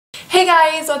Hey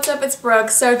guys, what's up? It's Brooke.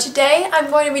 So today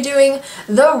I'm going to be doing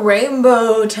the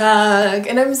rainbow tag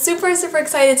and I'm super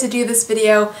excited to do this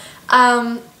video.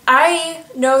 I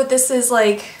know this is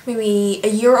like maybe a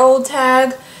year-old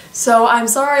tag, so I'm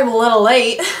sorry I'm a little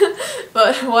late,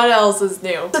 but what else is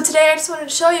new? So today I just wanted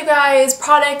to show you guys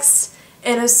products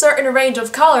in a certain range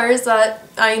of colors that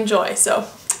I enjoy, so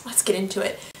let's get into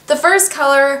it. The first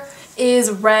color is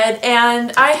red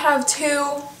and I have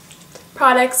two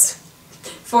products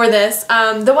for this.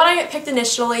 The one I picked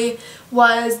initially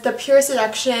was the Pure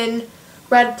Seduction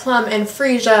Red Plum and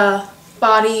Freesia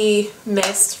Body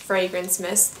Mist, Fragrance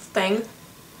Mist thing.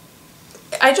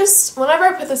 Whenever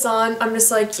I put this on, I'm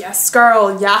just like, yes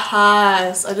girl,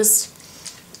 yes! I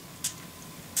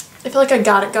feel like I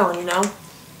got it going, you know?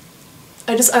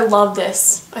 I love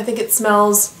this. I think it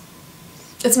smells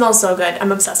so good.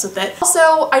 I'm obsessed with it.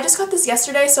 Also, I just got this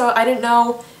yesterday, so I didn't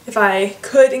know if I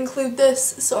could include this.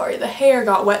 Sorry, the hair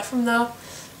got wet from the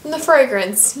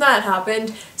fragrance. That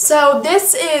happened. So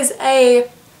this is a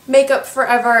Makeup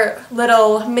Forever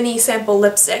little mini sample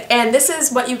lipstick, and this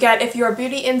is what you get if you're a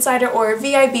Beauty Insider or a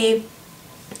VIB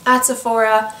at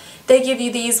Sephora. They give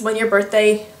you these when your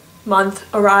birthday month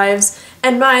arrives,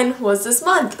 and mine was this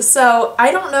month. So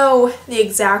I don't know the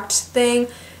exact thing.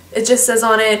 It just says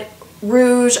on it,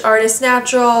 Rouge Artist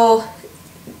Natural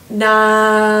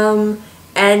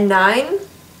N9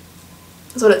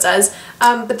 is what it says.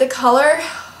 But the color,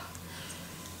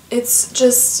 it's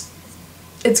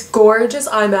gorgeous.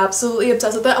 I'm absolutely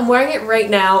obsessed with it. I'm wearing it right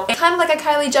now. It's kind of like a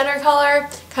Kylie Jenner color,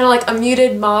 kind of like a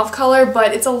muted mauve color,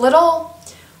 but it's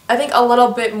I think a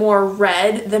little bit more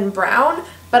red than brown,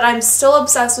 but I'm still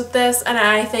obsessed with this and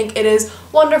I think it is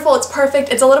wonderful. It's perfect.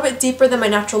 It's a little bit deeper than my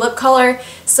natural lip color,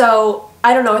 so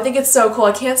I don't know, I think it's so cool.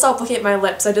 I can't stop looking at my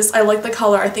lips. I like the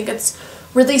color. I think it's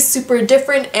really super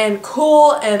different and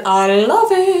cool and I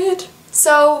love it.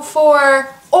 So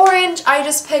for orange, I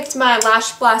just picked my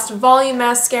Lash Blast Volume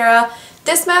Mascara.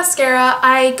 This mascara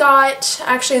I got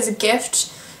actually as a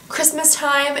gift Christmas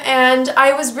time, and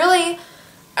I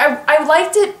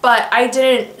liked it, but I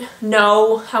didn't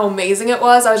know how amazing it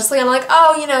was. I was just like,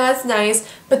 oh, you know, that's nice.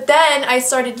 But then I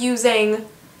started using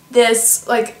this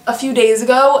like a few days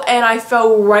ago and I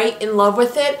fell right in love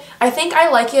with it. I think I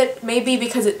like it maybe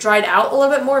because it dried out a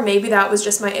little bit more. Maybe that was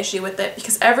just my issue with it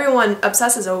because everyone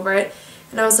obsesses over it.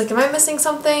 And I was like, am I missing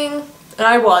something? And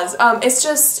I was.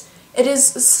 It is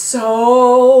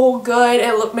so good.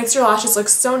 It makes your lashes look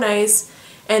so nice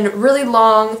and really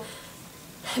long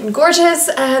and gorgeous,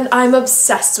 and I'm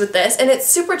obsessed with this. And it's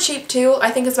super cheap too.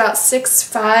 I think it's about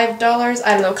 $5.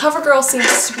 I don't know. CoverGirl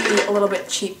seems to be a little bit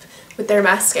cheap with their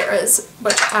mascaras,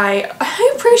 which I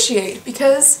appreciate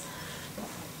because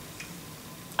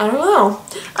I don't know.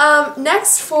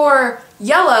 Next for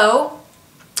yellow,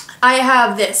 I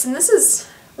have this, and this is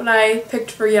what I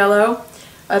picked for yellow.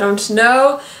 I don't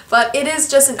know, but it is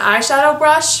just an eyeshadow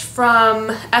brush from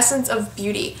Essence of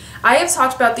Beauty. I have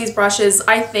talked about these brushes,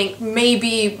 I think,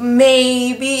 maybe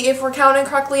if we're counting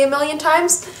correctly, a million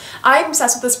times. I'm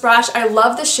obsessed with this brush. I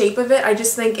love the shape of it. I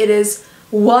just think it is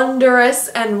wondrous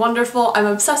and wonderful. I'm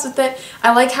obsessed with it.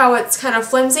 I like how it's kind of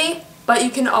flimsy, but you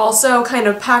can also kind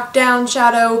of pack down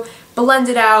shadow, blend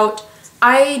it out.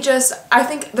 I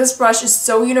think this brush is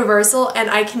so universal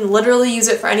and I can literally use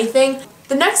it for anything.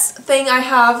 The next thing I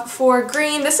have for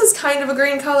green, this is kind of a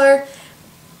green color.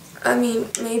 I mean,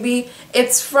 maybe.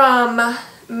 It's from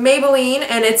Maybelline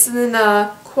and it's in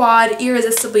the Quad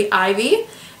Irresistibly Ivy.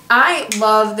 I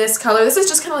love this color. This is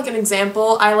just kind of like an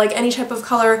example. I like any type of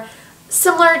color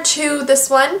similar to this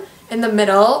one in the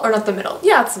middle, or not the middle.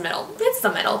 Yeah, it's the middle. It's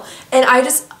the middle. And I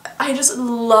just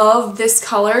love this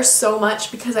color so much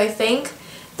because I think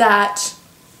that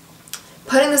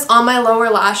putting this on my lower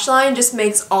lash line just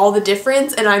makes all the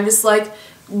difference, and I'm just like,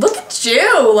 look at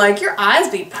you, like your eyes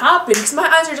be popping, because my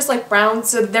eyes are just like brown,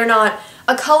 so they're not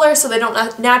a color, so they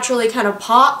don't naturally kind of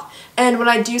pop, and when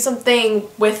I do something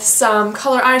with some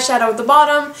color eyeshadow at the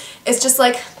bottom, it's just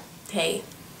like, hey,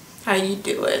 how you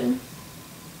doing?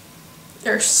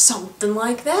 Or something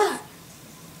like that.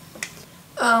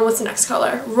 What's the next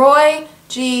color? Roy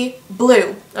G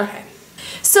Blue. Okay.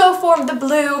 So for the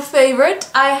blue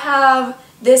favorite, I have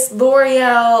this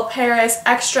L'Oreal Paris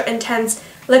Extra Intense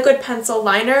Liquid Pencil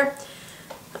Liner.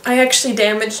 I actually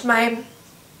damaged my,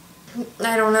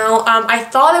 I don't know, I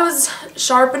thought it was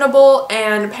sharpenable,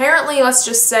 and apparently, let's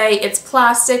just say it's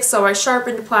plastic, so I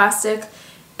sharpened plastic,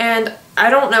 and I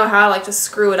don't know how to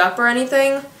screw it up or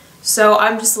anything, so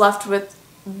I'm just left with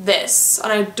this,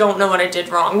 and I don't know what I did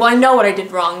wrong. Well, I know what I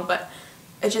did wrong, but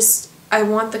I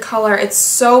want the color. It's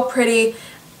so pretty.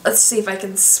 Let's see if I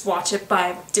can swatch it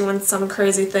by doing some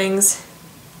crazy things.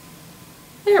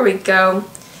 There we go.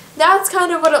 That's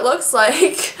kind of what it looks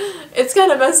like. It's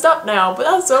kind of messed up now, but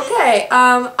that's okay.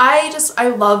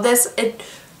 I love this. It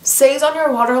stays on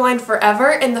your waterline forever,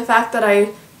 and the fact that I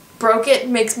broke it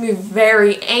makes me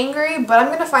very angry, but I'm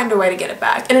going to find a way to get it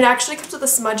back. And it actually comes with a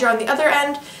smudger on the other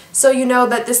end, so you know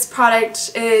that this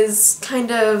product is kind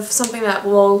of something that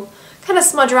will kind of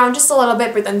smudge around just a little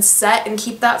bit, but then set and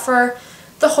keep that for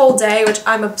the whole day, which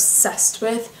I'm obsessed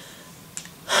with.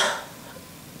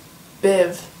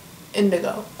 Biv.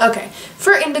 Indigo. Okay.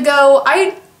 For indigo,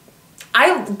 I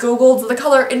googled the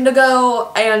color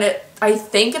indigo, and I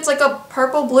think it's like a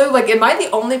purple blue. Like, am I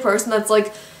the only person that's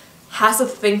like has to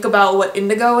think about what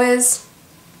indigo is?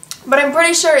 But I'm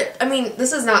pretty sure, I mean,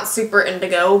 this is not super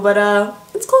indigo, but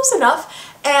it's close enough.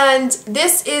 And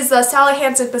this is the Sally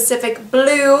Hansen Pacific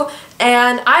Blue,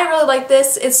 and I really like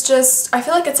this. It's just, I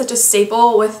feel like it's such a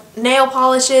staple with nail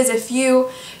polishes. If you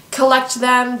collect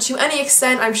them to any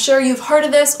extent, I'm sure you've heard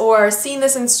of this or seen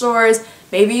this in stores.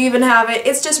 Maybe you even have it.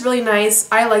 It's just really nice.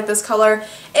 I like this color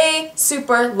a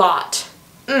super lot.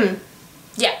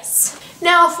 Yes.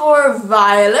 Now for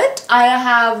violet, I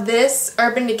have this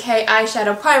Urban Decay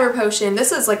Eyeshadow Primer Potion.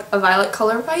 This is like a violet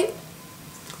color palette.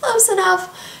 Close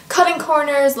enough. Cutting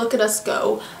corners, look at us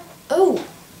go. Oh,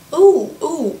 ooh,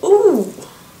 ooh, ooh.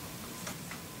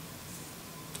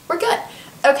 We're good.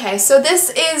 Okay, so this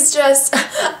is just,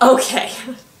 okay.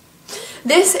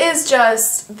 This is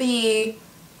just the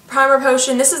primer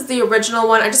potion. This is the original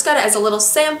one. I just got it as a little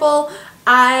sample.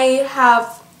 I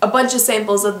have a bunch of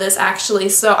samples of this actually,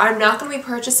 so I'm not going to be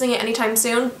purchasing it anytime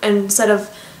soon. I'm just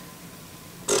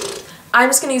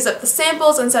going to use up the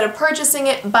samples instead of purchasing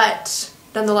it, but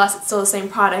nonetheless, it's still the same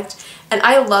product. And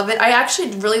I love it. I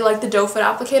actually really like the doe foot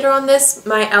applicator on this.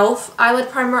 My e.l.f. eyelid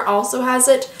primer also has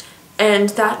it, and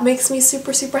that makes me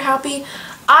super, super happy.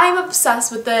 I'm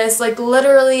obsessed with this. Like,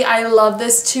 literally, I love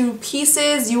this to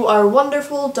pieces. You are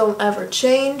wonderful. Don't ever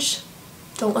change.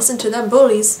 Don't listen to them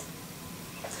bullies.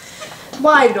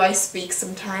 Why do I speak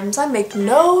sometimes? I make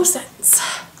no sense.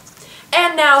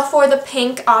 And now for the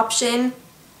pink option,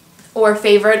 or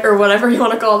favorite, or whatever you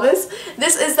want to call this.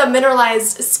 This is the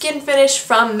Mineralized Skin Finish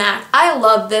from MAC. I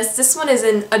love this. This one is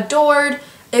in Adored.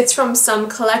 It's from some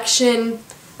collection,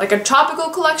 like a tropical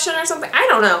collection or something. I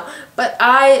don't know. But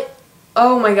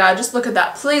oh my god, just look at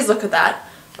that. Please look at that.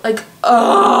 Like,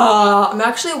 I'm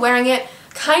actually wearing it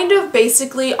kind of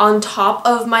basically on top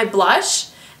of my blush.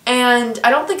 And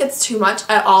I don't think it's too much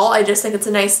at all. I just think it's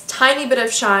a nice tiny bit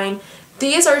of shine.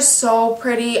 These are so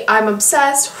pretty. I'm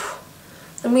obsessed.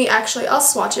 I'll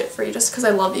swatch it for you just because I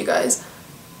love you guys.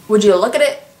 Would you look at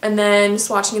it? And then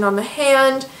swatching it on the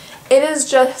hand. It is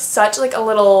just such like a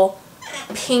little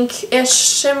pink-ish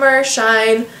shimmer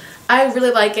shine. I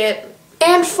really like it.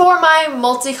 And for my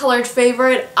multicolored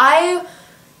favorite, I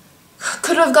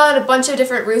could have gone a bunch of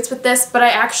different routes with this, but I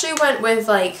actually went with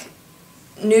like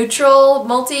neutral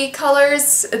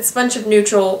multicolors. It's a bunch of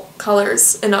neutral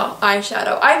colors in an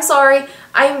eyeshadow. I'm sorry,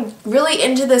 I'm really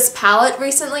into this palette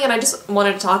recently and I just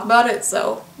wanted to talk about it,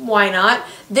 so why not?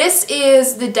 This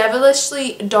is the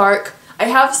Devilishly Dark, I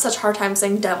have such a hard time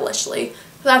saying devilishly,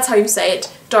 that's how you say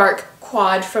it, dark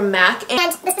quad from MAC.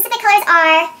 And the specific colors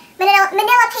are Manila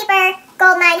Paper,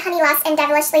 Goldmine, Honey Lust, and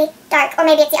Devilishly Dark, or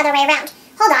maybe it's the other way around.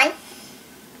 Hold on.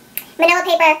 Manila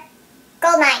Paper,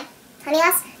 Goldmine, Honey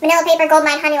Lust, Manila Paper,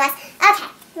 Goldmine, Honey Lust.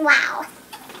 Okay, wow.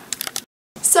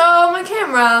 So my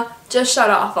camera just shut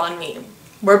off on me.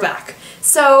 We're back.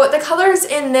 So the colors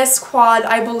in this quad,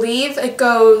 I believe it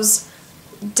goes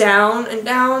down and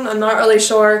down. I'm not really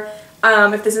sure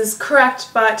if this is correct,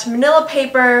 but Manila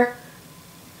Paper,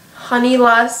 Honey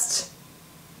Lust,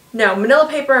 no, Manila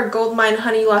Paper, Goldmine,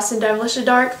 Honey Lust, and Devilishly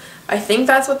Dark. I think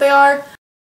that's what they are.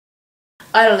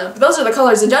 I don't know. But those are the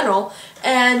colors in general.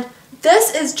 And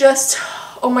this is just,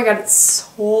 oh my god, it's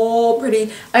so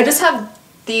pretty. I just have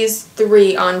these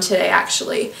three on today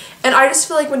actually. And I just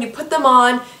feel like when you put them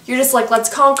on, you're just like,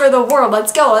 let's conquer the world,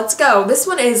 let's go, let's go. This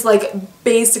one is like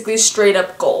basically straight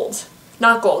up gold.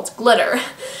 Not gold, glitter.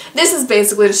 This is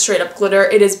basically just straight up glitter.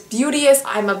 It is beauteous.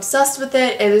 I'm obsessed with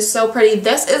it. It is so pretty.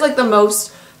 This is like the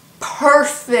most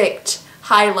perfect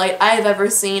highlight I have ever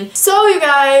seen. So you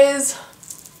guys.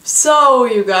 So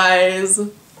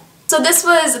this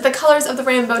was the colors of the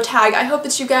rainbow tag. I hope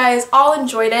that you guys all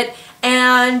enjoyed it.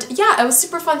 And yeah, it was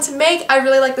super fun to make. I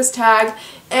really like this tag.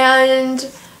 And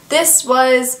this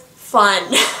was fun.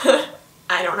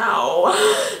 I don't know.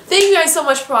 Thank you guys so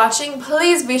much for watching.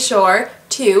 Please be sure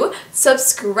to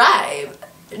subscribe.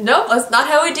 Nope, that's not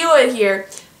how we do it here.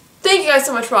 Thank you guys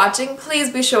so much for watching. Please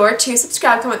be sure to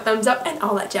subscribe, comment, thumbs up, and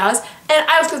all that jazz. And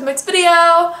I will see you in the next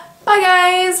video. Bye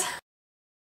guys!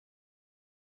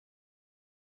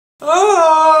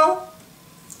 Oh,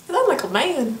 I'm like a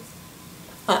man.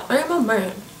 I am a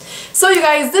man. So you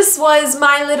guys, this was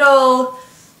my little,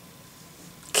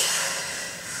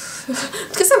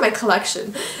 because of my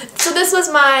collection. So this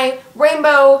was my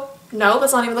rainbow, no,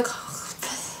 that's not even the